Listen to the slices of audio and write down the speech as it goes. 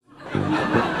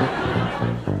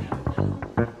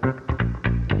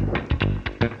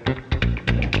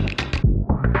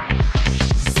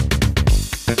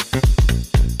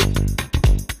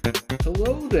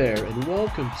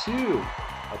welcome to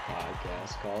a podcast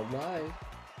called Live.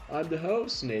 I'm the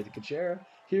host, Nathan Kachera,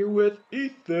 here with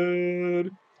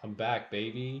Ethan. I'm back,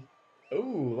 baby.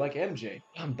 Oh, like MJ.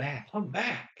 I'm back. I'm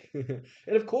back.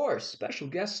 And of course, special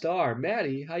guest star,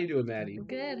 Maddie. How you doing, Maddie? I'm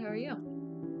good. How are you?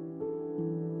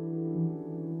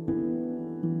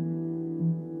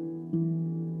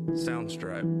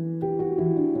 Soundstripe.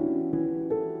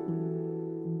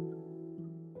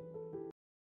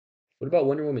 What about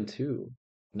Wonder Woman 2?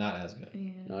 Not as good.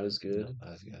 Yeah. Not as good.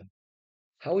 Not as good.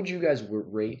 How would you guys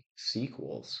rate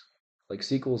sequels? Like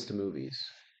sequels to movies?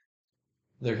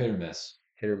 They're hit or miss.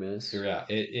 Hit or miss? Yeah.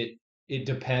 It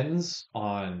depends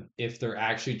on if they're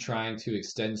actually trying to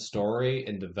extend story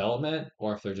and development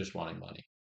or if they're just wanting money.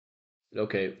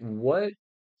 Okay, what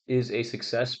is a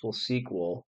successful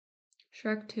sequel?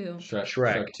 Shrek 2.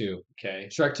 Shrek. 2. Okay.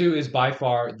 Shrek 2 is by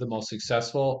far the most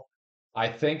successful. I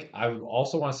think I would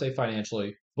also want to say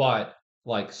financially, but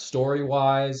like story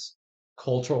wise,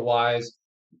 cultural wise,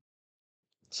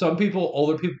 some people,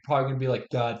 older people, probably gonna be like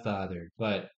Godfather,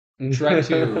 but Shrek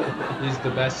 2 is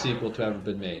the best sequel to ever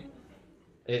been made.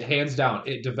 It hands down.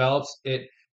 It develops, it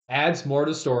adds more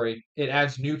to the story. It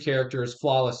adds new characters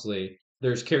flawlessly.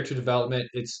 There's character development.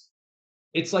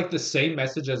 It's like the same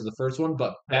message as the first one,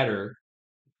 but better.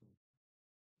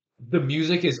 The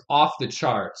music is off the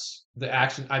charts. The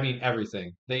action, I mean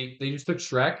everything. They just took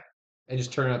Shrek and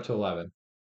just turned it up to 11.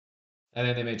 And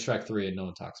then they made Shrek 3 and no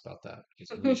one talks about that.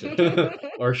 Because we should.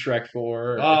 Or Shrek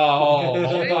 4. Oh, hold on,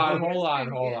 Shrek hold on,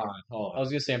 is hold good. on, hold I on. was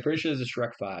gonna say, I'm pretty sure there's a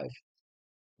Shrek 5.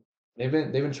 They've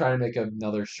been trying to make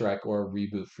another Shrek or a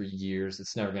reboot for years.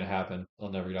 It's never gonna happen.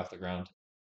 They'll never get off the ground.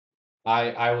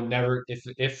 I will never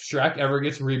if Shrek ever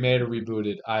gets remade or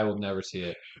rebooted, I will never see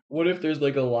it. What if there's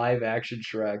like a live action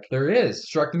Shrek? There is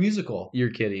Shrek the musical.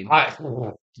 You're kidding.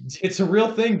 It's a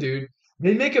real thing, dude.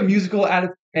 They make a musical out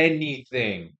of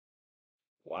anything.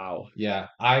 Wow. Yeah,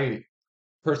 I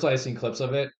personally I've seen clips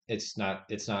of it. It's not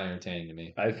entertaining to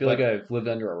me. I feel like I've lived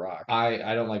under a rock. I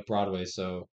don't like Broadway,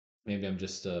 so maybe I'm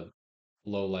just a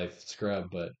low life scrub,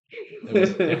 but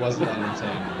it wasn't that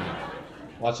entertaining to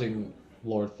me. Watching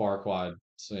Lord Farquaad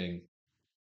sing,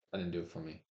 that didn't do it for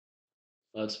me.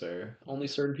 That's fair. Only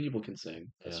certain people can sing.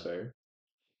 That's Yeah. fair.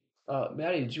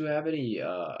 Maddie, did you have any,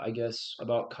 I guess,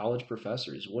 about college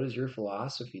professors? What is your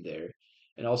philosophy there?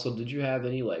 And also, did you have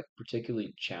any like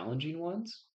particularly challenging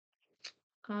ones?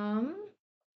 Um,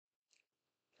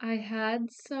 I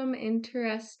had some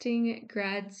interesting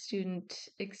grad student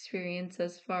experience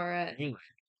as far as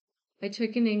I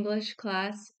took an English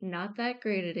class, not that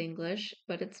great at English,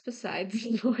 but it's besides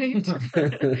the point.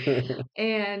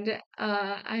 And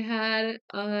I had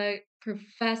a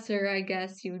professor, I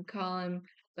guess you would call him,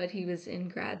 but he was in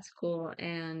grad school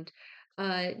and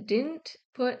didn't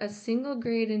put a single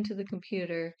grade into the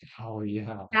computer. Oh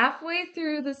yeah. Halfway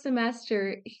through the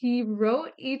semester, he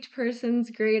wrote each person's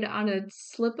grade on a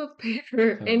slip of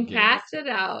paper Oh, and yeah. passed it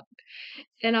out.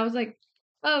 And I was like,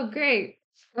 oh, great.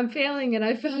 I'm failing, and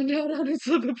I found out on a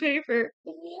slip of paper.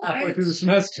 Halfway through the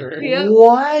semester. Yep.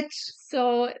 What?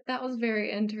 So that was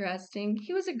very interesting.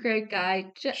 He was a great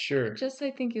guy. Sure. Just I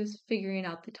think he was figuring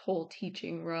out the whole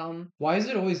teaching realm. Why is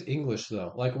it always English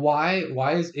though? Like why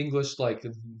is English like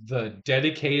the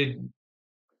dedicated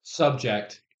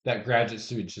subject that graduate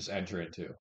students just enter into?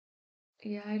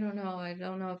 Yeah, I don't know. I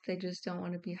don't know if they just don't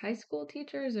want to be high school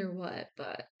teachers or what,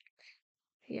 but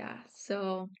yeah.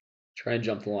 So Try and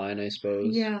jump the line, I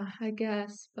suppose. yeah, I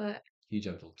guess, but He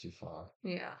jumped a little too far.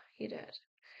 yeah, he did.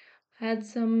 I had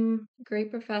some great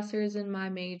professors in my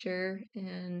major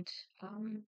and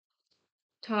um,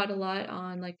 taught a lot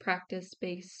on like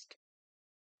practice-based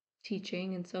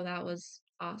teaching, and so that was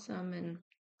awesome and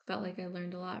felt like I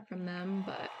learned a lot from them.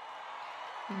 But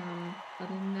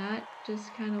other than that,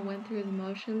 just kind of went through the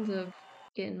motions of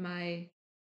getting my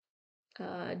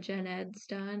gen eds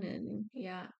done, and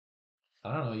yeah,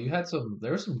 I don't know.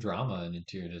 There was some drama in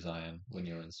interior design when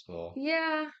you were in school.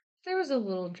 yeah, there was a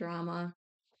little drama,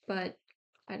 but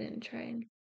I didn't try and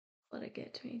let it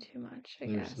get to me too much, I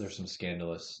There's guess. some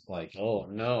scandalous like Oh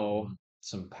no.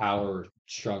 some power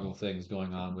struggle things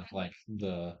going on with like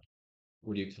the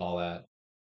what do you call that?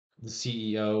 The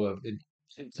CEO of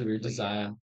interior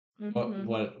design. What hmm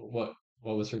what what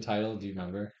what was her title? Do you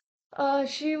remember?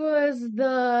 She was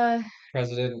the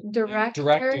President,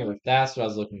 director That's what I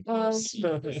was looking for. of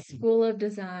the School of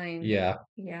Design. Yeah.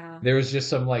 Yeah. There was just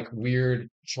some like weird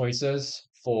choices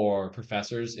for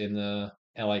professors in the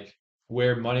and like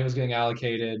where money was getting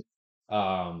allocated,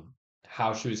 um,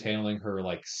 how she was handling her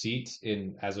like seat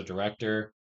in as a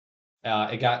director.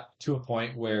 It got to a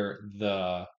point where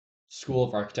the School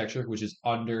of Architecture, which is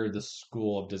under the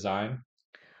School of Design,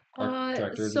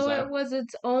 director of So it design? was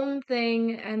its own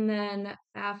thing, and then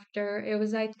after it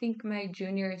was, I think, my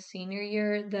junior or senior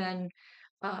year, then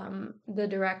the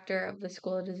director of the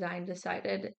School of Design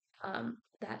decided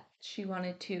that she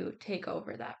wanted to take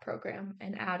over that program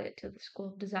and add it to the School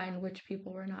of Design, which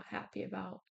people were not happy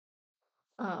about.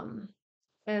 Um,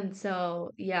 and so,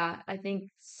 yeah, I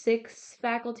think 6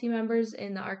 faculty members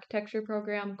in the architecture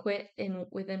program quit in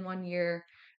within 1 year,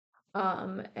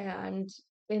 and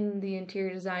in the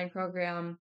interior design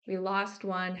program, we lost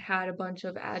one, had a bunch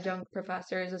of adjunct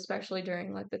professors, especially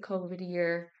during like the COVID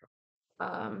year.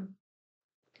 Um,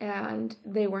 and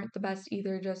they weren't the best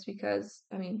either, just because,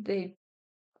 I mean,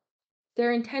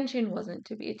 their intention wasn't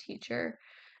to be a teacher.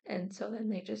 And so then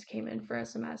they just came in for a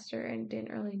semester and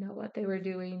didn't really know what they were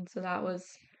doing. So that was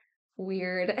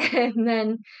weird. And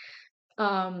then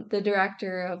the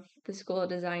director of the School of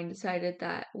Design decided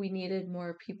that we needed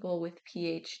more people with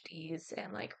PhDs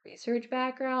and like research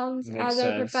backgrounds Makes as our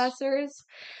sense. professors.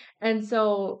 And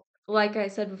so, like I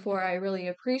said before, I really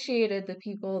appreciated the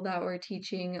people that were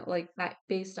teaching like that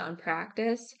based on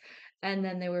practice. And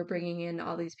then they were bringing in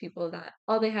all these people that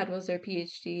all they had was their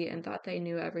PhD and thought they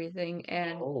knew everything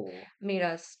and Oh, made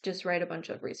us just write a bunch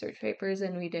of research papers.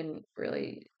 And we didn't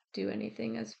really do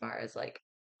anything as far as like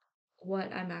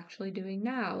what I'm actually doing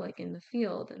now, like in the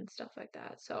field and stuff like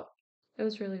that. So it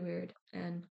was really weird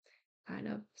and kind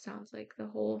of sounds like the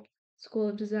whole School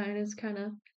of Design is kind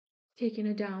of taking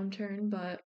a downturn,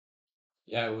 but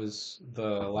Yeah, it was the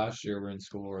last year we are in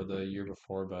school or the year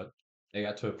before, but they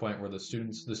got to a point where the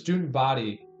student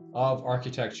body of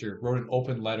architecture wrote an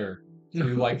open letter to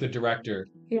like the director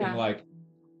being yeah, like,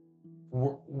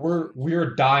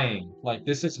 we're dying. Like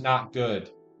this is not good.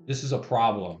 This is a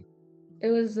problem. it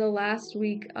was the last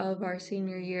week of our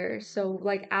senior year. So,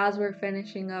 like, as we're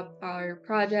finishing up our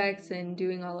projects and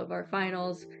doing all of our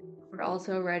finals, we're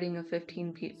also writing a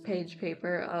 15-page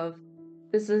paper of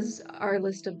this is our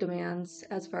list of demands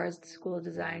as far as the School of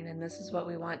Design, and this is what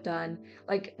we want done.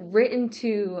 Like, written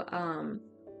to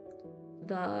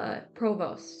the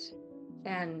provost,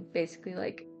 and basically,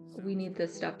 like, we need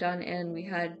this stuff done. And we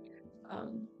had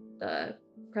the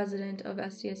president of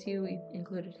SDSU, we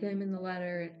included him in the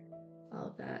letter all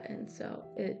of that. And so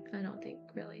I don't think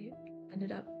really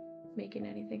ended up making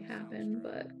anything happen,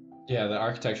 but Yeah, the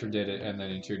architecture did it, and then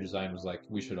interior design was like,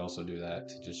 we should also do that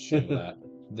to just show that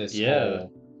this yeah.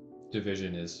 whole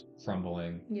division is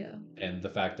crumbling, yeah. and the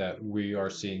fact that we are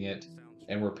seeing it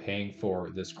and we're paying for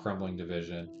this crumbling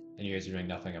division, and you guys are doing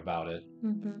nothing about it.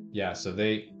 Hmm. Yeah, so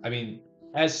I mean,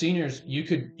 as seniors, you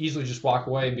could easily just walk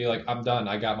away and be like, I'm done.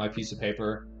 I got my piece of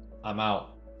paper. I'm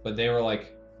out. But they were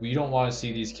like, we don't want to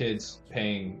see these kids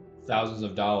paying thousands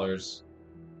of dollars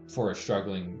for a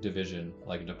struggling division,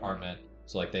 like a department.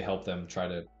 So like they help them try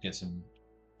to get some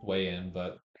way in,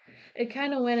 but It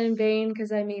kind of went in vain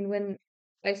because I mean, when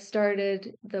I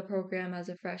started the program as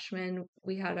a freshman,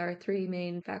 we had our 3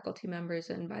 main faculty members,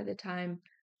 and by the time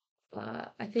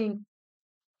I think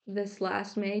this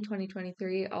last May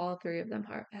 2023, all 3 of them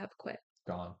have quit.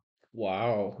 gone.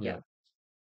 Wow. Yeah. Yep.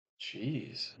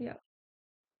 Jeez. Yep.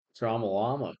 Trauma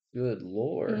llama. Good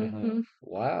Lord. Hmm. Hmm.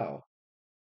 Wow.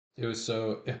 It was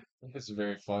it was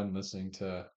very fun listening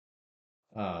to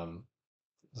um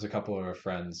there's a couple of our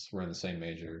friends were in the same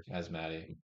major as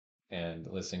Maddie, and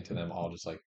listening to them all just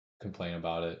like complain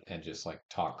about it and just like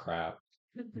talk crap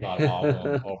about all of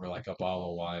them over like a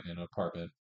bottle of wine in an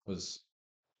apartment was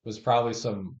probably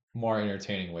some more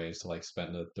entertaining ways to like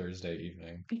spend a Thursday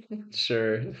evening.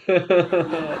 Sure.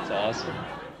 That's awesome.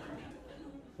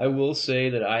 I will say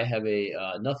that I have a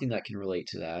nothing that can relate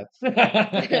to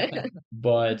that,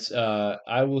 but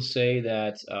I will say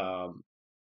that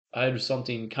I had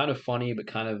something kind of funny, but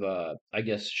kind of I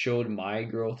guess showed my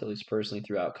growth, at least personally,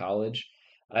 throughout college.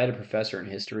 I had a professor in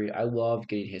history. I loved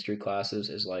getting history classes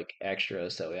as like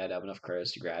extras, so we had to have enough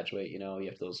credits to graduate. You know, you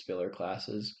have those filler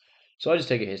classes. So I just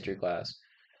take a history class.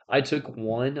 I took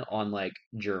one on like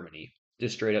Germany,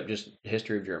 just straight up, just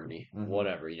history of Germany, Hmm.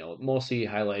 whatever. You know, mostly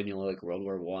highlighting like World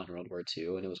War I, World War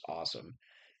II, and it was awesome.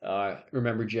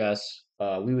 Remember, Jess,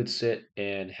 we would sit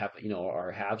and have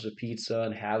our halves of pizza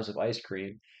and halves of ice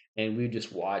cream, and we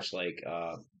just watch like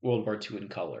World War II in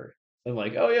color. And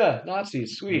like, oh yeah,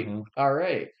 Nazis, sweet, Hmm. all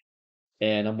right.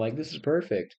 And I'm like, this is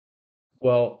perfect.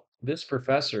 Well, this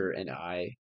professor and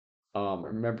I,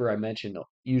 remember I mentioned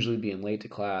usually being late to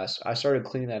class. I started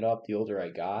cleaning that up the older I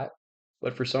got,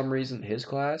 but for some reason, his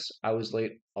class, I was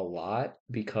late a lot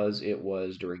because it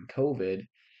was during COVID,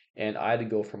 and I had to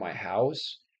go from my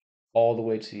house all the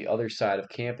way to the other side of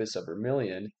campus of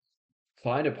Vermilion,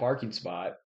 find a parking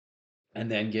spot, and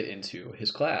then get into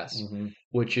his class, Hmm.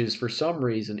 which is for some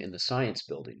reason in the science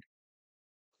building.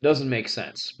 Doesn't make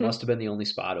sense. Must have been the only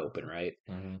spot open, right?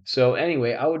 Hmm. So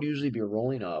anyway, I would usually be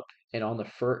rolling up, and on the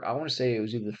first, I want to say it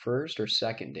was either the first or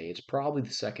second day. It's probably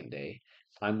the second day.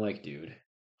 I'm like, dude,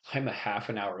 I'm a half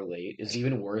an hour late. Is it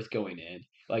even worth going in?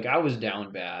 Like, I was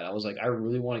down bad. I was like, I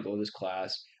really want to go to this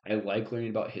class. I like learning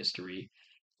about history.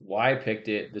 Why I picked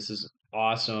it. This is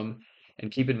awesome.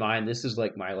 And keep in mind, this is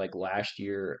like my like last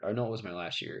year, or no, it was my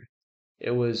last year.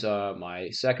 It was my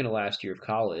second to last year of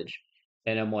college.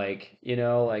 And I'm like,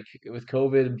 like with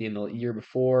COVID being the year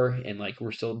before, and like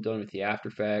we're still dealing with the after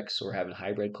effects, we're having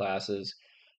hybrid classes.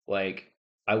 Like,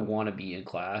 I want to be in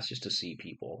class just to see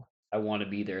people. I want to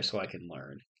be there so I can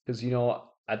learn. Because,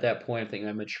 at that point, I think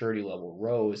my maturity level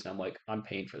rose, and I'm like, I'm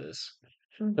paying for this.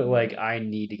 Like, Mhm. I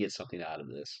need to get something out of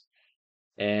this.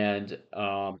 And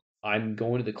I'm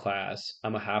going to the class.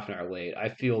 I'm a half an hour late. I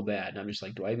feel bad, and I'm just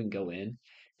like, do I even go in?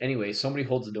 Anyway, somebody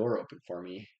holds the door open for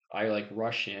me. I like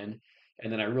rush in,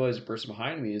 and then I realize the person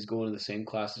behind me is going to the same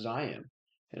class as I am,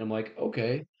 and I'm like,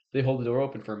 okay. They hold the door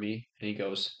open for me, and he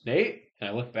goes, Nate, and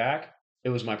I look back. It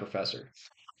was my professor.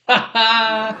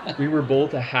 We were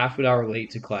both a half an hour late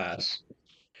to class,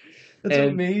 That's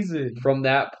and amazing. from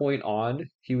that point on,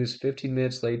 he was 15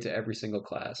 minutes late to every single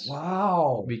class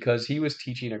Wow. because he was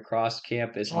teaching across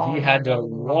campus and he had to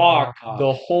walk Ah,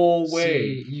 the whole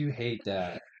way. see, you hate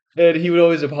that. And he would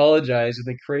always apologize. And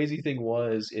the crazy thing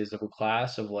is of a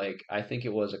class of like, I think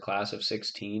it was a class of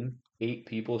 16, 8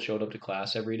 people showed up to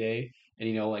class every day.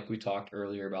 And like we talked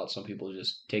earlier about some people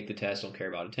just take the test, don't care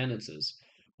about attendances.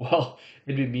 Well,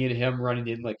 it'd be me and him running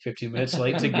in like 15 minutes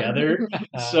late together.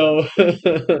 So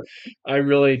I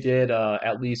really did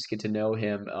at least get to know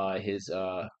him, his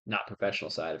not professional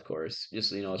side, of course,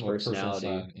 just his Well, personal personality.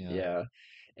 side, yeah. Yeah.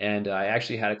 And I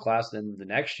actually had a class then the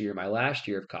next year, my last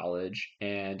year of college,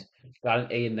 and got an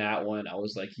A in that one. I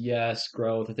was like, yes,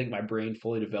 growth. I think my brain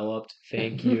fully developed.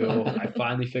 Thank you. I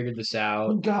finally figured this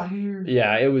out. We got here.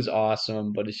 Yeah, it was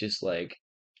awesome, but it's just like,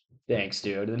 thanks,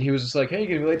 dude. And he was just like, hey, you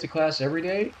gonna be late to class every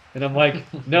day? And I'm like,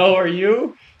 no, are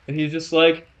you? And he's just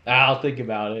like, I'll think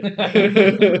about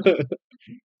it.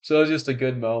 So it was just a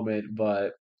good moment,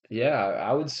 but yeah,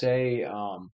 I would say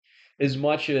as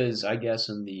much as I guess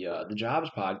in the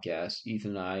jobs podcast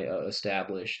Ethan and I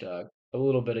established a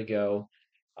little bit ago,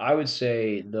 I would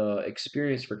say the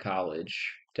experience for college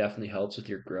definitely helps with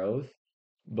your growth,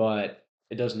 but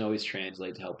it doesn't always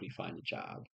translate to helping you find a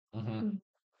job. Hmm. Mm.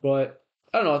 But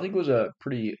I don't know, I think it was a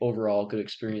pretty overall good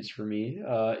experience for me.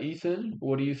 Ethan,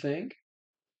 what do you think?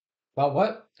 About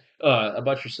what?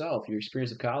 About yourself, your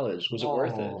experience of college, was it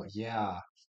worth it? Oh, yeah.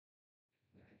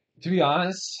 To be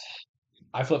honest,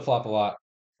 I flip-flop a lot.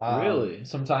 Really?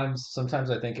 Sometimes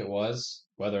I think it was,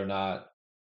 whether or not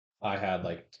I had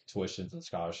like tuitions and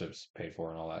scholarships paid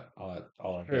for and all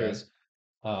that Sure. jazz.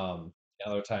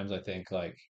 Other times I think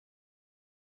like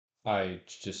I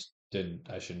just didn't,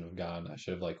 I shouldn't have gone. I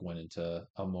should have like went into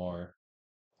a more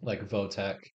like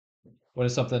Votech, went into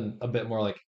something a bit more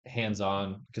like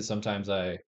hands-on, because sometimes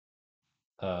I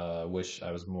wish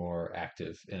I was more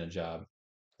active in a job.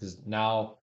 Because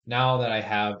now that I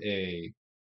have a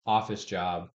office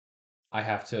job, I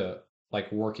have to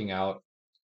like working out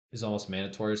is almost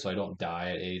mandatory so I don't die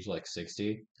at age like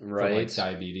 60 from like Right.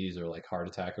 diabetes or like heart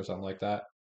attack or something like that.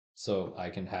 So I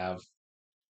can have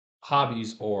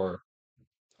hobbies or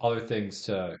other things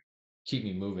to keep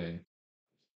me moving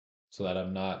so that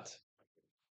I'm not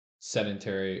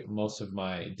sedentary most of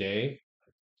my day,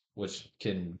 which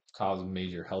can cause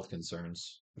major health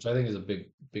concerns, which I think is a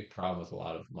big problem with a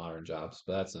lot of modern jobs.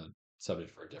 But that's a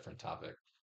subject for a different topic.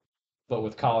 But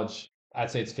with college, I'd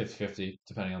say it's 50-50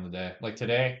 depending on the day. Like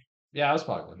today, yeah, I was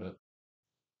probably with it.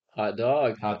 Hot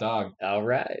dog. Hot dog. All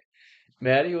right.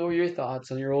 Maddie, what were your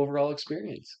thoughts on your overall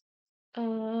experience?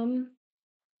 Um,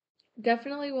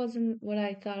 Definitely wasn't what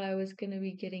I thought I was gonna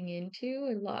be getting into.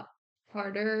 A lot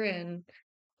harder and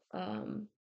um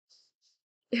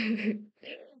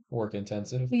Work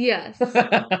intensive. yes,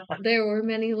 there were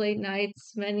many late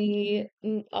nights, many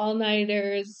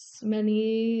all-nighters,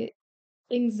 many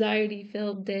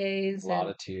anxiety-filled A days, lot and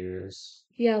of tears.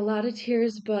 yeah, a lot of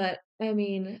tears, but I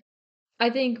mean, I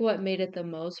think what made it the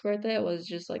most worth it was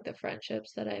just like the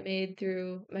friendships that I made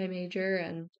through my major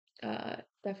and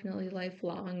definitely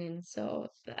lifelong. And so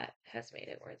that has made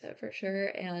it worth it for sure.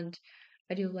 And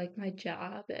I do like my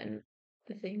job and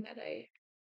the thing that I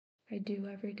do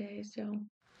every day. So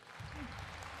yeah.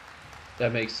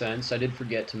 That makes sense. I did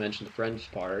forget to mention the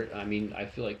French part. I mean, I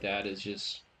feel like that is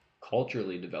just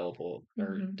culturally developable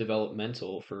or Hmm.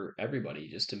 developmental for everybody,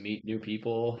 just to meet new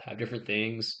people, have different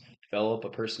things, develop a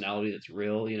personality that's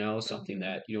real, something Hmm.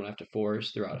 that you don't have to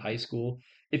force throughout high school.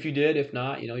 If you did, if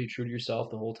not, you're true to yourself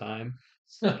the whole time.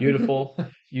 Beautiful.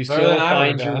 You Better than still I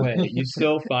would have find your way. done. You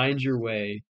still find your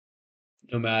way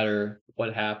no matter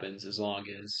what happens, as long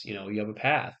as, you have a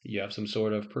path. You have some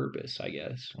sort of purpose, I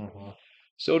guess. Mhm.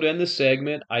 So to end this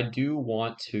segment, I do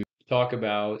want to talk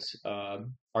about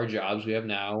our jobs we have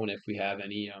now, and if we have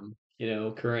any,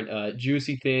 current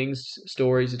juicy things,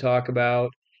 stories to talk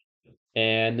about.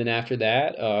 And then after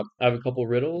that, I have a couple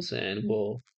riddles, and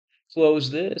we'll close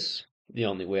this the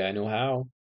only way I know how.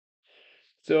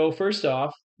 So first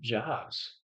off,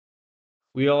 jobs.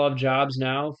 We all have jobs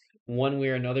now, one way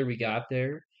or another. We got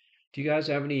there. Do you guys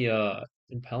have any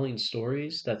compelling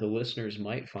stories that the listeners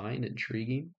might find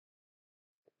intriguing?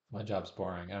 My job's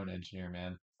boring. I'm an engineer,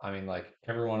 man. I mean, like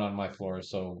everyone on my floor is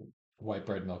so white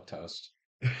bread milk toast.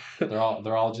 They're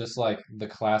all just like the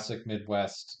classic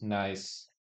Midwest nice.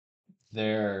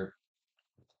 They're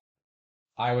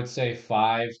I would say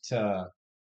 5 to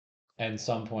and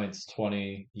some points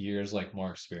 20 years like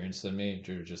more experience than me.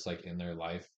 They're just like in their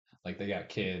life. Like they got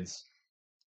kids.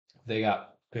 They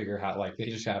got bigger house. Like they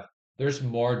just have there's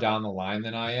more down the line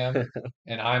than I am.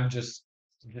 And I'm just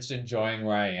enjoying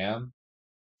where I am.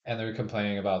 And they're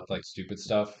complaining about like stupid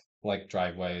stuff like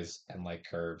driveways and like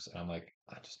curbs. And I'm like,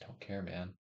 I just don't care,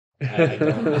 man.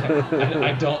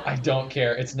 I don't I don't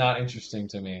care. It's not interesting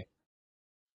to me.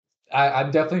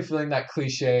 I'm definitely feeling that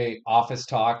cliche office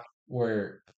talk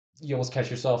where you almost catch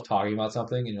yourself talking about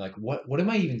something and you're like, what am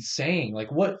I even saying?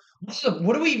 Like what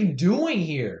are we even doing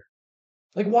here?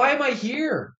 Like why am I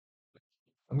here?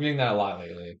 I'm getting that a lot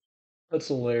lately. That's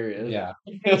hilarious. Yeah.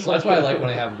 So that's why I like when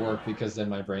I have work because then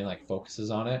my brain like focuses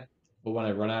on it. But when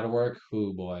I run out of work,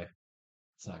 oh boy,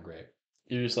 it's not great.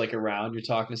 You're just like around, you're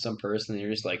talking to some person, and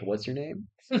you're just like, "What's your name?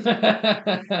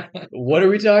 What are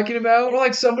we talking about?" Or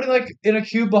like somebody like in a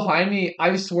queue behind me,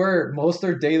 I swear most of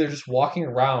their day they're just walking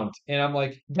around. And I'm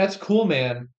like, that's cool,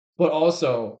 man. But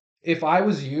also, if I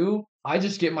was you, I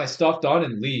just get my stuff done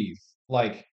and leave.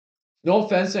 Like, no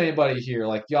offense to anybody here.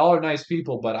 Like, y'all are nice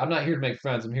people, but I'm not here to make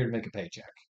friends. I'm here to make a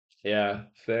paycheck. Yeah,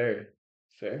 fair.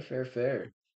 Fair, fair,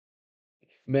 fair.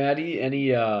 Maddie,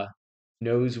 any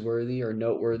noseworthy or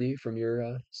noteworthy from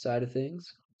your side of things?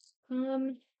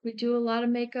 We do a lot of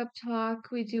makeup talk,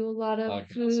 we do a lot of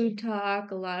Gossip. food talk,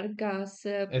 a lot of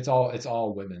gossip, It's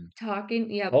all women.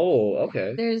 talking. Yep. Oh,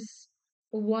 okay. There's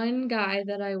one guy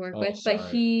that I work Oh, with, but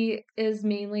sorry. he is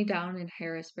mainly down in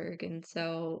Harrisburg, and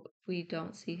so we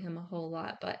don't see him a whole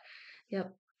lot. But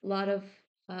yep, a lot of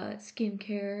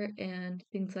skincare and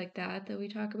things like that that we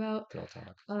talk about. Girl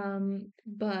talk.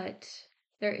 But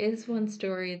there is one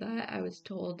story that I was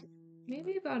told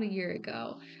maybe about a year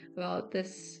ago about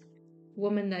this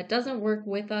woman that doesn't work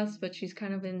with us, but she's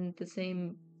kind of in the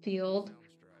same field.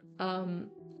 Um,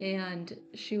 and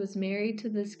she was married to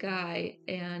this guy,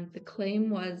 and the claim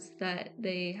was that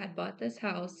they had bought this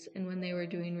house, and when they were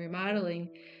doing remodeling,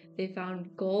 they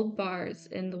found gold bars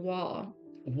in the wall.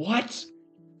 What?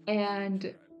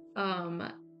 And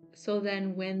um, so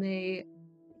then when they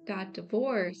got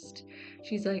divorced,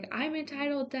 she's like, I'm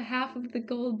entitled to half of the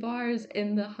gold bars,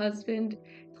 and the husband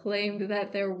claimed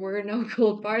that there were no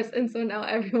gold bars, and so now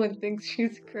everyone thinks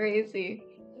she's crazy.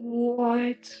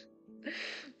 What?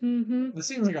 Mm-hmm. This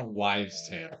seems like a wives'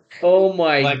 tale. Oh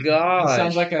my Like this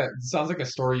sounds gosh. like a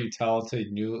story you tell to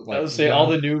new I like would say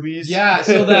all young. the newbies. Yeah,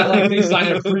 so that like they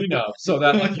sign a prenup so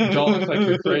that like you don't look like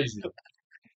you're crazy.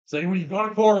 So when you go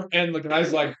to court and the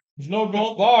guy's like, "There's no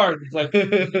gold bars," it's like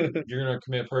you're gonna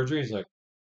commit perjury. He's like,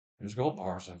 "There's gold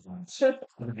bars."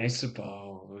 I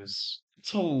suppose.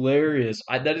 It's hilarious.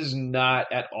 That is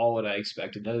not at all what I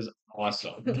expected. That is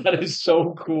awesome. That is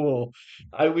so cool.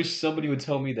 I wish somebody would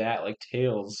tell me that, like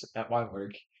tales at my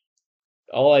work.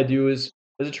 All I do is,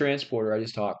 as a transporter, I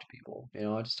just talk to people.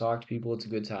 I just talk to people. It's a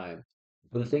good time.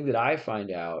 But the thing that I find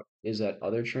out is that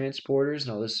other transporters,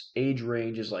 now this age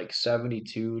range is like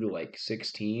 72 to like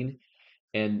 16,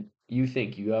 and you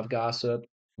think you have gossip,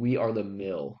 we are the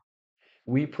mill.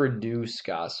 We produce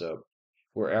gossip.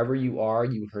 Wherever you are,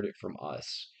 you heard it from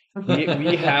us.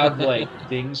 We have like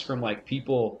things from like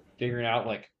people figuring out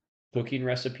like cooking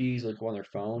recipes like on their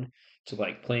phone to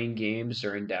like playing games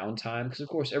during downtime. Because of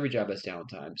course every job has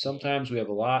downtime. Sometimes we have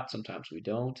a lot, sometimes we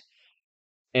don't.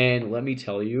 And let me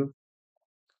tell you,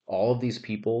 all of these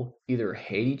people either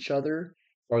hate each other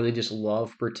or they just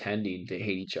love pretending to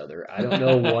hate each other. I don't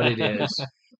know what it is,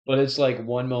 but it's like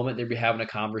one moment they'll be having a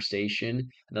conversation and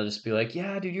they'll just be like,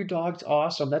 "Yeah, dude, your dog's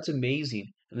awesome. That's amazing."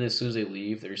 And then as soon as they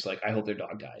leave, they're just like, "I hope their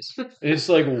dog dies." And it's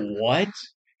like, "What?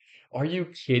 Are you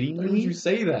kidding Why would you me?"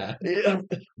 say that? Yeah,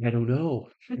 I don't know.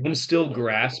 I'm still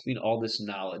grasping all this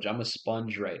knowledge. I'm a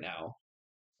sponge right now.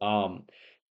 Um,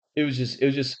 it was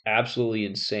just absolutely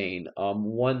insane.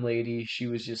 One lady, she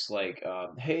was just like,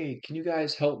 "Hey, can you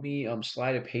guys help me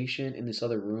slide a patient in this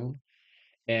other room?"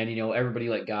 And everybody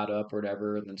like got up or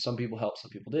whatever, and then some people helped, some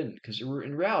people didn't, because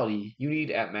in reality, you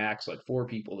need at max like four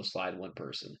people to slide one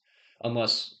person,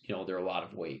 unless they're a lot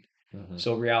of weight. Hmm.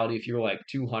 So reality, if you're like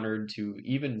 200 to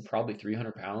even probably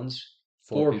 300 pounds,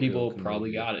 Four four people people can move probably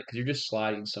you. got it because you're just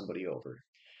sliding somebody over.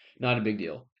 Not a big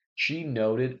deal. She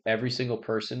noted every single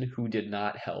person who did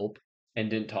not help and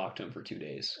didn't talk to him for 2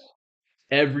 days.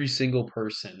 Every single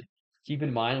person. Keep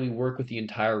in mind, we work with the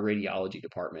entire radiology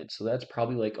department, so that's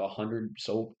probably like 100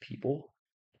 so people.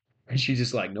 And she's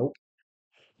just like, "Nope,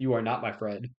 you are not my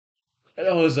friend." And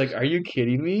I was like, "Are you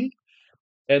kidding me?"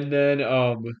 And then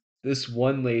this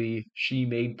one lady, she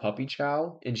made puppy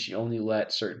chow and she only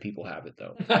let certain people have it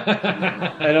though.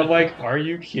 And I'm like, "Are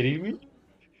you kidding me?"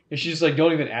 And she's like,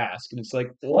 "Don't even ask." And it's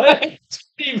like, "What?"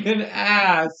 Even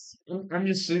ass. I'm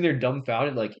just sitting there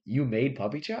dumbfounded, like, "You made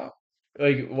puppy chow?"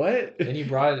 Like, what? And you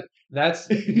brought it.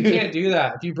 You can't do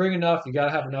that. If you bring enough, you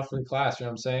gotta have enough for the class. You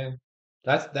know what I'm saying?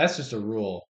 That's just a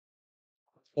rule.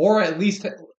 Or at least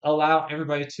allow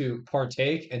everybody to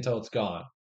partake until it's gone.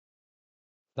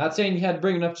 Not saying you had to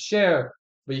bring enough to share,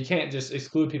 but you can't just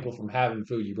exclude people from having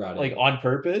food you brought Like in. on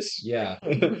purpose? Yeah,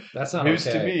 that's not News to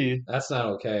okay. me. That's not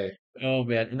okay. Oh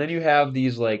man. And then you have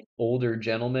these like older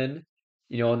gentlemen,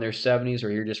 in their 70s or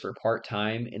here just for part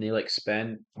time, and they like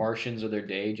spend portions of their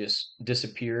day just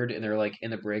disappeared and they're like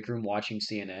in the break room watching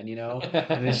CNN.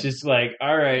 And it's just like,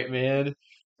 all right, man.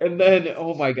 And then,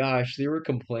 oh my gosh, they were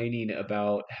complaining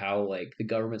about how like the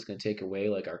government's gonna take away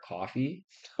like our coffee.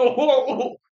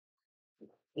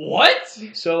 What?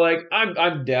 So like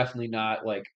I'm definitely not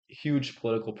like huge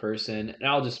political person, and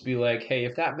I'll just be like, hey,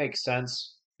 if that makes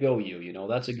sense, go you,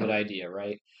 that's a good idea,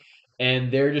 right?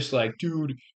 And they're just like,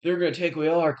 dude, they're gonna take away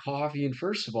all our coffee. And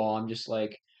first of all, I'm just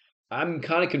like, I'm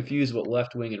kind of confused what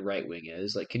left wing and right wing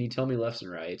is. Like, can you tell me lefts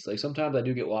and rights? Like sometimes I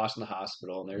do get lost in the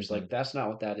hospital, and there's like, Mhm. that's not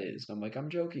what that is. And I'm like, I'm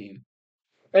joking.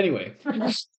 Anyway,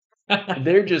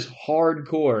 they're just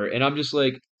hardcore, and I'm just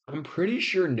like, I'm pretty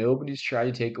sure nobody's tried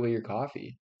to take away your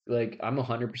coffee. Like, I'm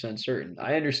 100% certain.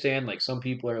 I understand, like, some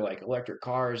people are like electric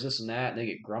cars, this and that, and they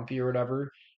get grumpy or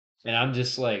whatever. And I'm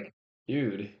just like,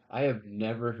 dude, I have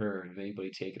never heard of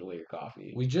anybody taking away your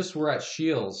coffee. We just were at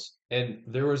Shields and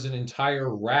there was an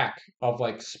entire rack of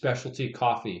like specialty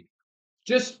coffee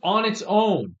just on its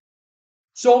own.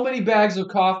 So many bags of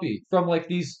coffee from like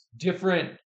these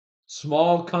different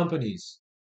small companies.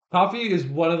 Coffee is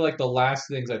one of like the last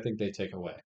things I think they take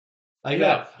away. Like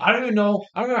Yeah, that. I don't even know.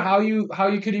 I don't know how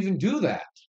you could even do that.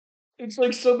 it's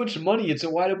like so much money. It's a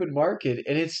wide open market,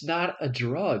 and it's not a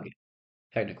drug,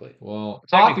 technically. Well,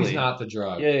 coffee's Technically, not the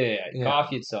drug. yeah. Yeah,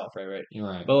 Coffee itself, right, right. you're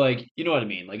right. But like, you know what I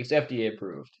mean? Like, it's FDA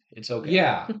approved. It's okay.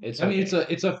 Yeah. It's I mean okay.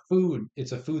 it's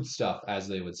a food stuff, as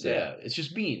they would say. Yeah, it's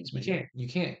just beans, You man. can't you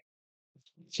can't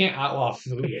you can't outlaw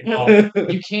food. Well, You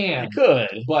you can, could.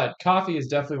 but coffee is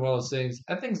definitely one of those things.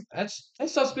 I think that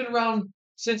stuff's been around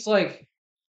since like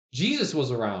Jesus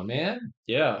was around, man.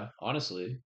 Yeah,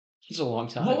 honestly, it's a long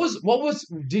What time. was what was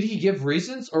did he give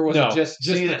reasons or was it No, just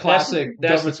see the that's classic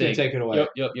that's the government's gonna thing. take it away?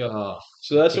 Yep. Oh,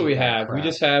 So I that's what hate we that have. We crap.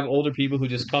 just have older people who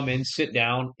just come in, sit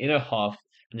down in a huff,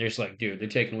 and they're just like, dude, they're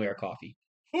taking away our coffee.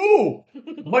 Ooh,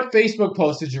 what Facebook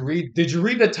post did you read? Did you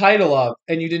read the title of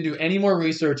and you didn't do any more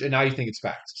research and now you think it's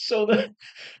fact? So the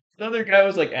other guy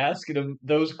was like asking him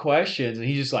those questions, and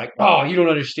he's just like, "Oh, you don't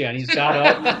understand." He's got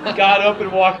up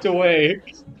and walked away.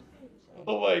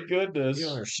 Oh my You don't goodness.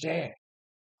 understand.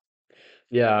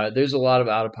 Yeah, there's a lot of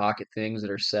out of pocket things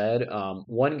that are said.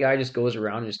 One guy just goes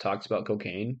around and just talks about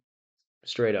cocaine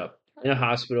straight up in a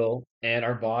hospital, and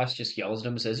our boss just yells at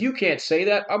him and says, "You can't say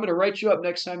that. I'm gonna write you up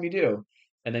next time you do."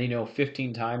 And then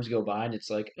 15 times go by, and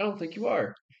it's like, I don't think you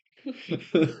are.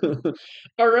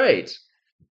 All right.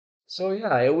 So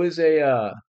yeah, it was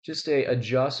a just a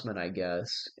adjustment, I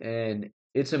guess. And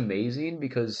it's amazing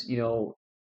because,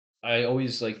 I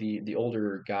always like the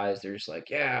older guys, they're just like,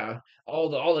 yeah, all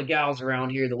the gals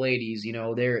around here, the ladies,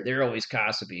 they're always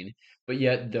gossiping. But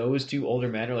yet those two older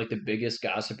men are like the biggest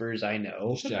gossipers I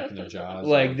know. Just jacking their jaws all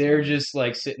Like the they're time. just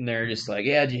like sitting there just like,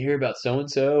 yeah, did you hear about so and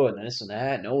so and this and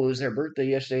that? No, it was their birthday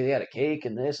yesterday. They had a cake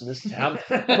and this and this. I'm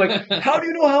like, how do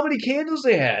you know how many candles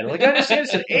they had? Like I understand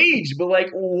it's an age, but like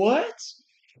what?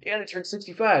 Yeah, they turned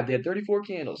 65. They had 34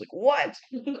 candles. Like what?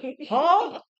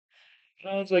 Huh?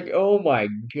 And I was like, oh my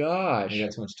They gosh.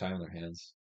 got too much time on their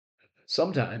hands.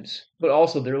 Sometimes. But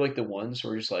also they're like the ones who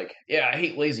are just like, yeah, I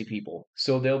hate lazy people.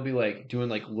 So they'll be like doing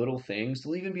like little things.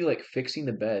 They'll even be like fixing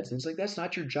the beds. And it's like that's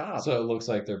not your job. So it looks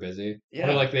like they're busy. Or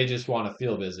Yeah. like they just want to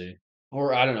feel busy.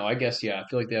 Or I don't know, I guess, yeah, I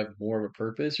feel like they have more of a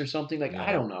purpose or something. Like, I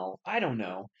Yeah. don't know. I don't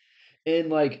know. And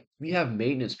like we have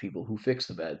maintenance people who fix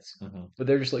the beds, Hmm. but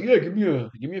they're just like, yeah, give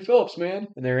me a Phillips, man.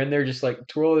 And they're in there just like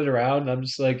twirling it around. And I'm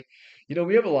just like,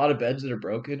 we have a lot of beds that are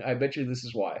broken. I bet you this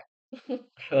is why.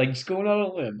 Like just going out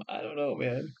on a limb. I don't know,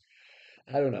 man.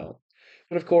 I don't know.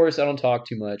 But of course, I don't talk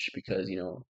too much because,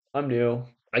 I'm new.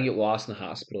 I get lost in the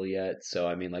hospital yet, so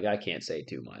I mean, like I can't say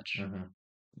too much. Hmm.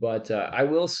 But I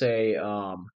will say,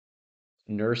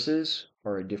 nurses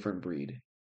are a different breed.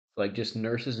 Like just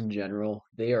nurses in general,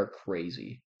 they are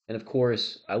crazy. And of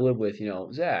course, I live with,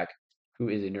 Zach, who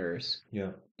is a nurse,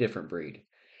 Yeah. different breed.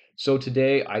 So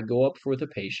today I go up with a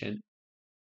patient.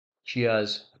 She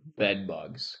has bed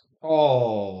bugs.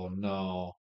 Oh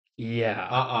no. Yeah,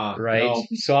 Uh-uh. right. No.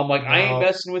 So I'm like, I ain't No.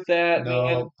 messing with that, man.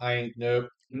 No. I ain't. Nope.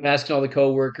 I'm asking all the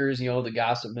coworkers, the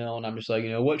gossip mill, and I'm just like,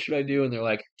 what should I do? And they're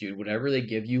like, dude, whatever they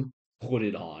give you, put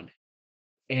it on.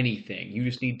 Anything. You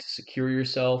just need to secure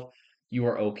yourself. You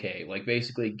are okay. Like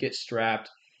basically get strapped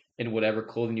in whatever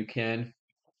clothing you can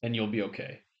and you'll be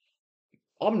okay.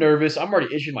 I'm nervous. I'm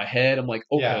already itching my head. I'm like,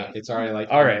 Yeah, okay, it's already like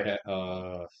all in your right.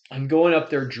 head. I'm going up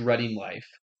there dreading life.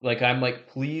 Like I'm like,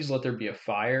 please let there be a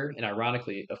fire. And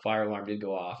ironically, a fire alarm did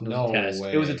go off and it was a No test.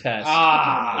 It was a way. test. I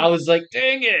Ah. was like,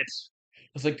 dang it. I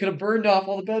was like, could have burned off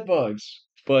all the bed bugs.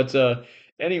 But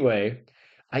anyway,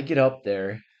 I get up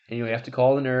there and you have to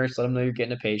call the nurse, let them know you're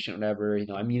getting a patient, whatever.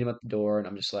 I meet him at the door and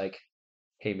I'm just like,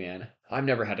 hey man, I've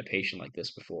never had a patient like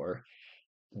this before.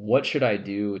 What should I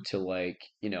do to like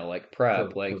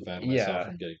prep? Like, Prevent myself yeah,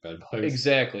 from getting bed bugs.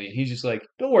 exactly. And he's just like,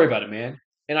 don't worry about it, man.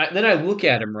 And then I look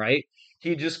at him, right?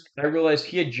 I realized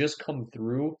he had just come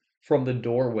through from the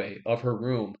doorway of her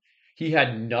room. He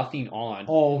had nothing on.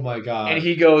 Oh my And God.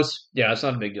 he goes, yeah, it's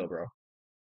not a big deal, bro.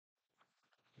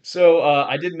 So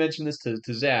I did mention this to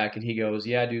Zach, and he goes,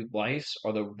 "Yeah, dude, lice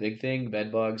are the big thing.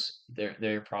 Bed bugs,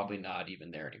 they're probably not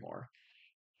even there anymore."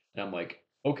 And I'm like,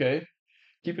 "Okay."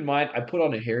 Keep in mind, I put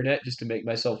on a hairnet just to make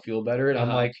myself feel better, and I'm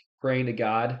Uh-huh. like praying to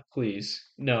God, please,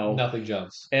 no. Nothing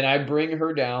jumps. And I bring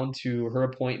her down to her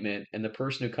appointment, and the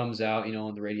person who comes out, in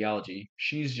the radiology,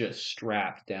 she's just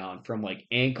strapped down from like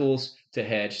ankles to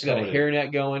head. She's got a Coated.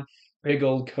 hairnet going, big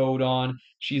old coat on.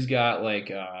 She's got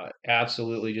like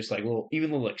absolutely just like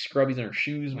even little like scrubbies in her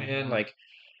shoes, man. Hmm. Like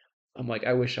I'm like,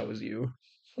 I wish I was you.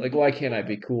 Like, why can't I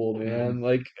be cool, Hmm. man?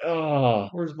 Like, oh.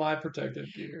 Where's my protective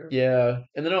gear? Yeah,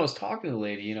 and then I was talking to the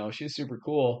lady, she's super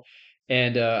cool,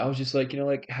 and I was just like,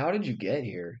 like, how did you get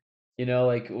here?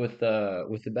 Like with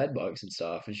the bed bugs and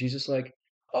stuff, and she's just like,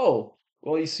 oh,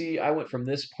 well, you see, I went from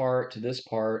this part to this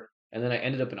part, and then I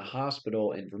ended up in a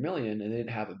hospital in Vermilion, and they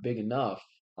didn't have a big enough,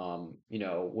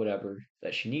 whatever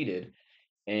that she needed,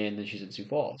 and then she's in Sioux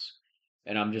Falls,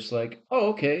 and I'm just like, oh,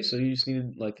 okay, so you just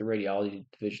needed like the radiology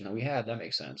division that we had, that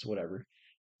makes sense, whatever.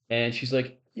 And she's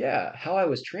like, yeah, how I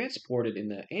was transported in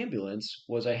the ambulance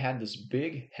was I had this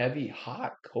big, heavy,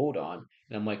 hot coat on.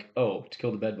 And I'm like, oh, to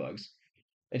kill the bed bugs.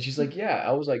 And she's like, yeah,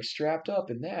 I was like strapped up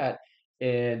in that.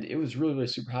 And it was really, really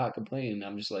super hot complaining. And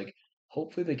I'm just like,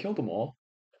 hopefully they killed them all.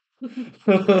 Hope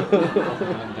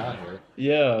none got here.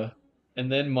 Yeah.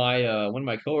 And then my one of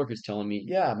my coworkers telling me,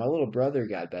 yeah, my little brother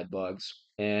got bed bugs.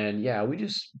 And yeah, we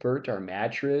just burnt our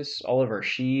mattress, all of our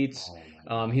sheets.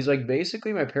 Oh my He's God. like,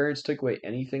 basically, my parents took away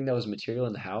anything that was material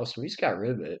in the house, and we just got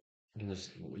rid of it. And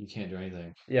you can't do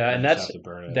anything. Yeah, You and just that's have to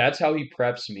burn it. that's how he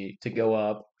preps me to go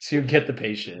up to get the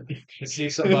patient. To see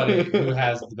somebody who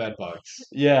has the bed bugs.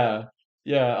 Yeah,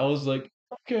 yeah. I was like,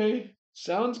 okay,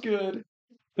 sounds good.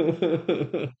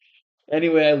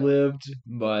 Anyway, I lived,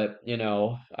 but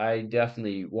I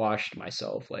definitely washed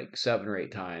myself like 7 or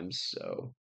 8 times.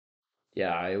 So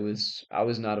yeah, I was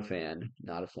not a fan,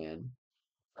 not a fan.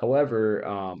 However,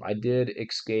 I did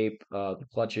escape the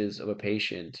clutches of a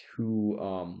patient who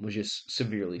was just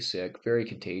severely sick, very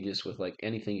contagious with like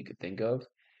anything you could think of.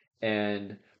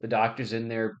 And the doctor's in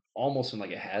there almost in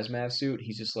like a hazmat suit.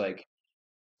 He's just like,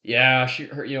 yeah,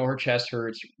 her chest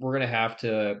hurts. You're gonna have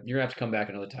to come back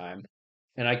another time.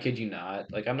 And I kid you not,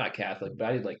 like I'm not Catholic, but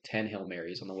I did like 10 Hail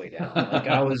Marys on the way down. Like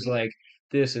I was like,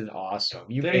 this is awesome.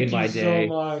 You made Thank you my so day.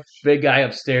 much. Big guy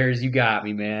upstairs, you got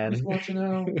me, Just man. watching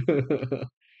out.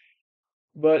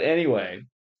 But anyway,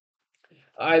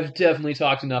 I've definitely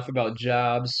talked enough about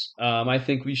jobs. I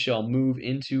think we shall move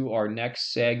into our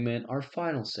next segment, our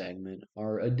final segment,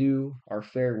 our adieu, our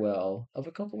farewell of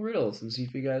a couple riddles and see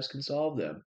if you guys can solve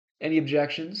them. Any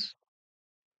objections?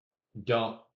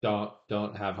 Don't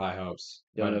have high hopes.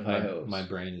 Don't My have high my my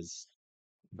hopes.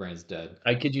 brain's dead.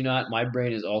 I kid you not, my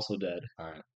brain is also dead. All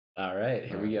right. All right, All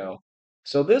here we right. go.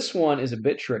 So this one is a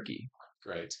bit tricky.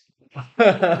 Great.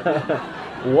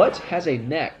 What has a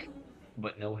neck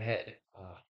but no head?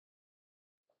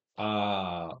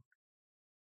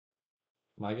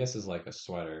 My guess is like a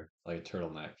sweater, like a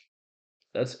turtleneck.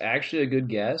 That's actually a good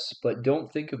guess, but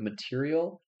don't think of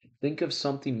material. Think of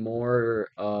something more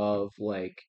of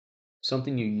like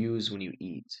something you use when you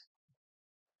eat,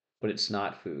 but it's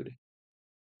not food.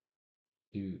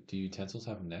 Do utensils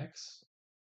have necks?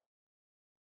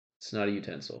 It's not a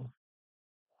utensil.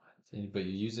 But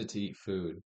you use it to eat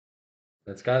food.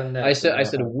 That's got a I neck, but said I no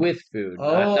said head. with food,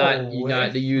 Oh, not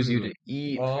with to use you to food.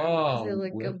 eat food. Is it Oh,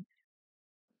 like with. a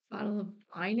bottle of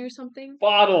wine or something?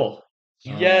 Bottle.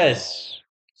 Yes. Oh.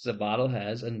 The bottle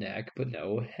has a neck but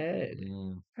no head.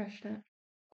 Mm, Crushed it.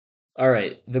 All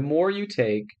right. The more you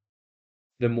take,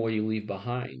 the more you leave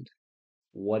behind.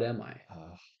 What am I?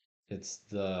 uh, it's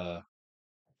the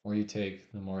more you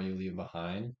take, the more you leave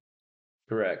behind.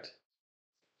 Correct.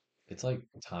 It's like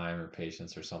time or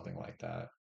patience or something like that.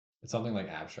 It's something like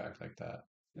abstract like that.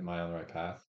 Am I on the right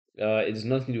path? It has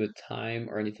nothing to do with time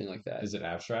or anything like that. Is it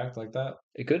abstract like that?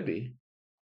 It could be.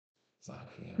 It's not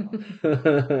helping me at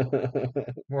all.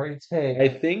 I More you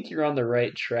take, think you're on the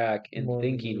right track the in more you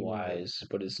thinking leave behind. wise,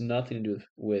 but it's nothing to do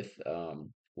with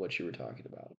what you were talking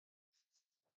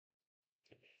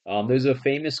about. There's a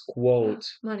famous quote.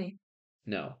 Money.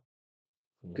 No,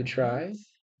 good What? try. The more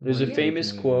There's a you take, the famous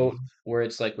more you quote leave. where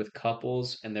it's like with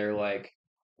couples and they're like,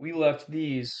 "We left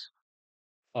these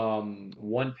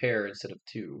one pair instead of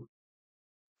two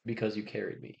because you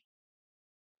carried me."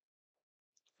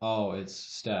 Oh, it's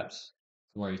steps.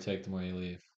 The more you take, the more you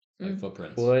leave. Like Mm.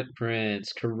 footprints.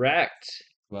 Footprints, correct.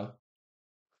 What?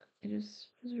 I just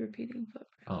was repeating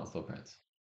Oh, footprints. footprints.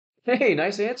 Hey,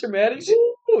 nice answer, Maddie.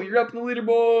 Woo, you're up in the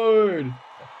leaderboard.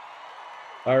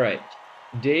 All right.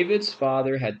 David's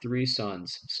father had three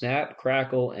sons, Snap,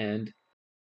 Crackle, and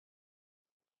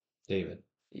David.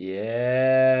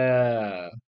 yeah.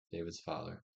 David's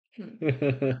father.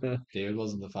 Hmm. David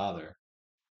wasn't the father.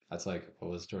 That's like, what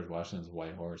was George Washington's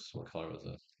white horse? What color was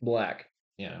it? Black.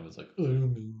 Yeah, it was like, I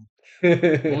don't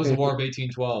know. When was the War of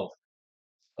 1812?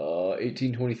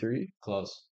 1823.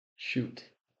 Close. Shoot.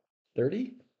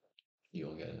 30?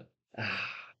 You'll get it. Ah.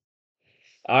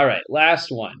 All right,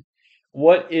 last one.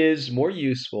 What is more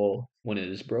useful when it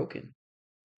is broken?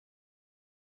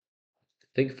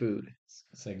 Think food.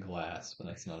 I say glass, but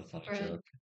that's not a funny Bread. joke.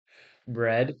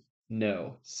 Bread?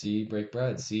 No. See, break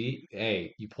bread. See,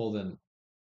 hey, you pulled in.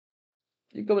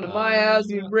 You coming to my house,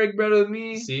 you Uh, break bread with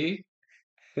me? see,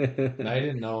 I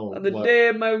didn't know On the what. day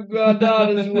of my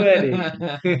daughter's wedding.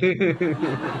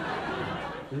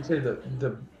 You say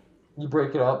the you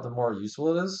break it up, the more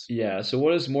useful it is. Yeah, so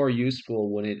what is more useful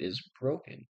when it is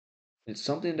broken? It's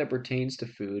something that pertains to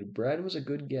food. Bread was a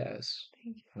good guess.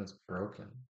 Thank you. When it's broken.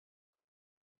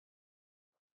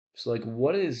 So, like,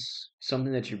 what is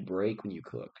something that you break when you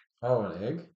cook? Oh, an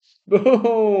egg?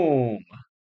 Boom!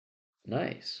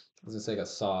 Nice. I was gonna say like a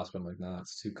sauce, but I'm like, nah,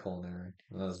 it's too culinary.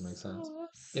 That doesn't make sense.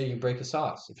 Sauce. Yeah, you break a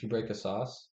sauce. If you break a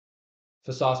sauce, if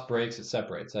a sauce breaks, it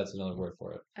separates. That's another word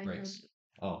for it. I know Breaks.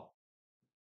 Oh,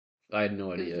 I had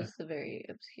no it was idea. just a very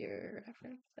obscure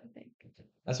reference, I think.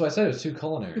 that's why I said it was too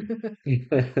culinary.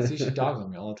 See, she dogs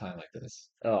on me all the time like this.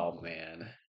 Oh man.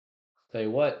 Tell you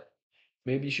what,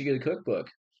 maybe you should get a cookbook.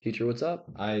 Teacher, what's up?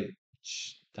 I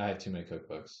have too many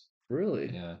cookbooks. Really?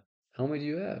 Yeah, How many do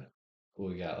you have?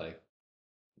 we got like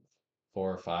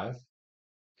 4 or 5.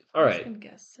 All I was right. gonna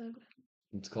guess 7.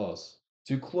 It's close.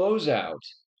 To close out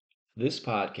this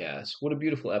podcast, what a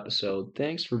beautiful episode.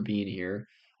 Thanks for being here.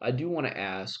 I do want to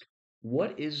ask,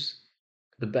 what is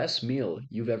the best meal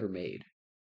you've ever made?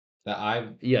 That I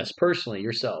Yes, personally,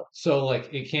 yourself. so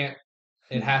like it can't.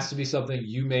 It has to be something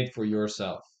you made for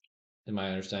yourself. Am I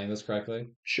understanding this correctly?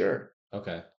 Sure.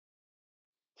 Okay.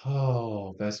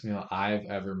 Oh, best meal I've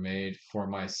ever made for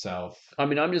myself. I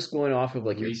mean, I'm just going off of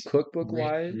like your cookbook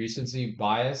wise. Recency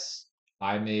bias.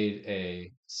 I made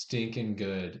a stinking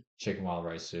good chicken wild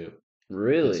rice soup this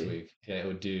Really? week.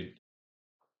 Yeah, dude.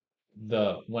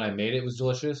 The when I made it was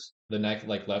delicious. The next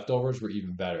like leftovers were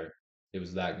even better. It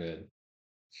was that good.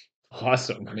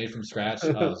 Awesome. Made from scratch. Oh,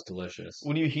 it was delicious.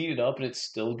 When you heat it up and it's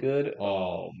still good, Oh,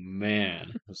 oh man.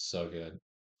 it was so good.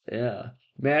 Yeah.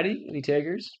 Maddie, any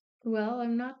takers? Well,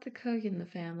 I'm not the cook in the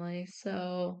family,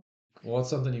 so Well, what's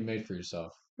something you made for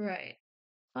yourself? right.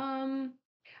 Um,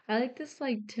 I like this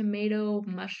like tomato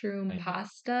mushroom I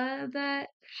pasta that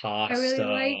I really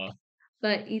like, Pasta.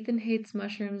 but Ethan hates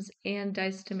mushrooms and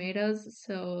diced tomatoes,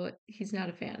 so he's not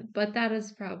a fan. But that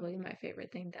is probably my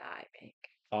favorite thing that I make.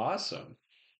 Awesome.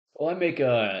 Well, I make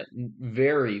a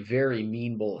very, very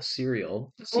mean bowl of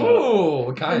cereal. So Oh,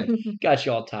 what kind? got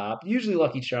you all topped. Usually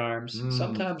Lucky Charms. Mm,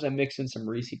 Sometimes I mix in some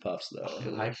Reese Puffs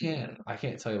though. I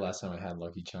can't tell you last time I had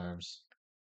Lucky Charms.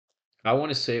 I want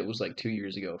to say it was like 2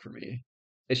 years ago for me.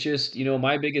 It's just,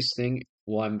 my biggest thing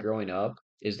while I'm growing up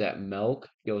is that milk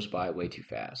goes by way too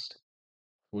fast.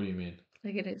 What do you mean?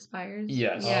 Like it expires?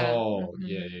 Yes. Yeah. Oh, Hmm.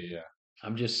 yeah, yeah, yeah.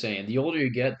 I'm just saying, the older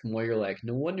you get, the more you're like,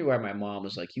 no wonder why my mom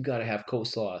was like, you got to have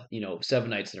coleslaw, 7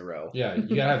 nights in a row. Yeah,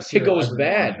 you gotta have It cereal goes every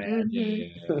morning, bad, man. Yeah, Hmm. yeah,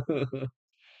 yeah. man.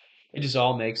 It just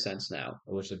all makes sense now.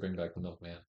 I wish they bring back the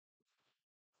milkman.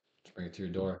 Just bring it to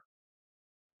your door.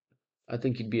 I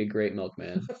think you'd be a great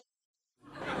milkman.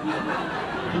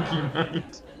 I think you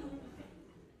might.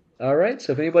 All right,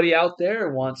 so if anybody out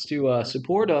there wants to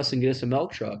support us and get us a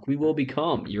milk truck, we will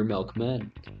become your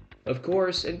milkmen. Of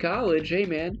course, in college, hey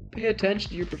man, pay attention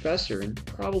to your professor and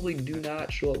probably do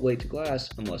not show up late to class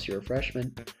unless you're a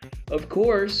freshman. Of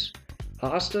course,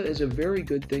 pasta is a very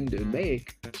good thing to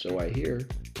make, so I hear.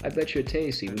 I bet you it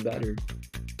tastes even better.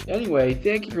 Anyway,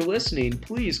 thank you for listening.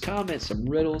 Please comment some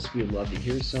riddles. We'd love to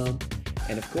hear some.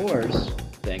 And of course,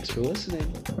 thanks for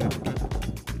listening.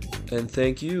 And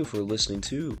thank you for listening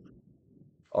to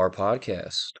our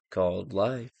podcast called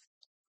Life